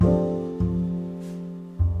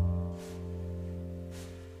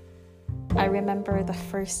I remember the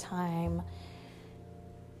first time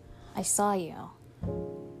I saw you.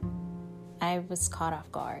 I was caught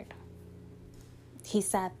off guard. He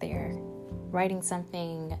sat there, writing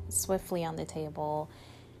something swiftly on the table.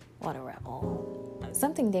 What a rebel.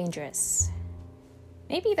 Something dangerous.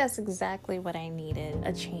 Maybe that's exactly what I needed,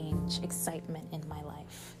 a change, excitement in my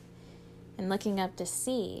life. And looking up to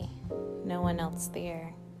see no one else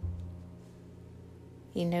there,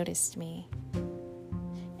 he noticed me.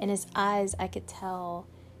 In his eyes, I could tell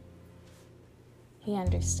he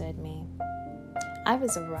understood me. I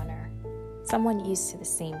was a runner, someone used to the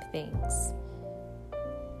same things.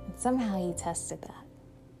 And somehow he tested that,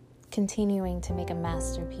 continuing to make a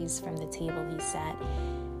masterpiece from the table he sat,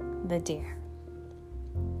 the dare.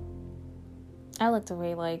 I looked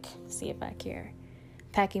away like, see it back here.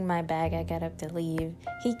 Packing my bag, I got up to leave.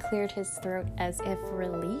 He cleared his throat as if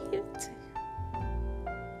relieved.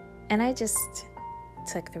 And I just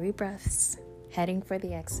took 3 breaths, heading for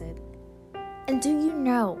the exit. And do you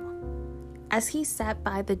know, as he sat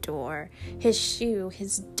by the door, his shoe,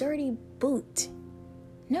 his dirty boot,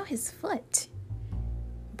 no, his foot,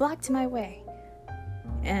 blocked my way.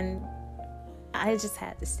 And I just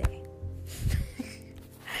had to stay.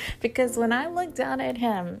 Because when I looked down at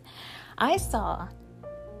him, I saw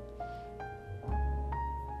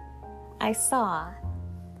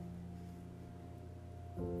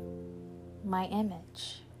my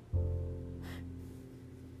image.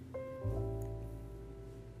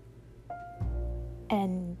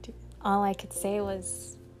 And all I could say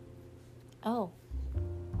was, oh.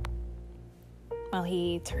 Well,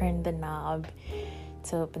 he turned the knob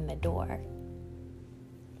to open the door.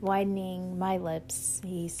 Widening my lips,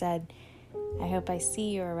 he said, I hope I see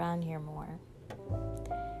you around here more.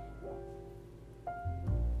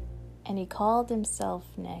 And he called himself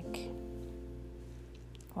Nick.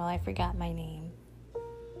 Well, I forgot my name.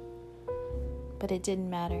 But it didn't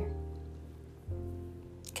matter.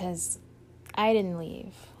 Because I didn't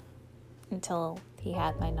leave until he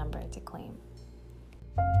had my number to claim.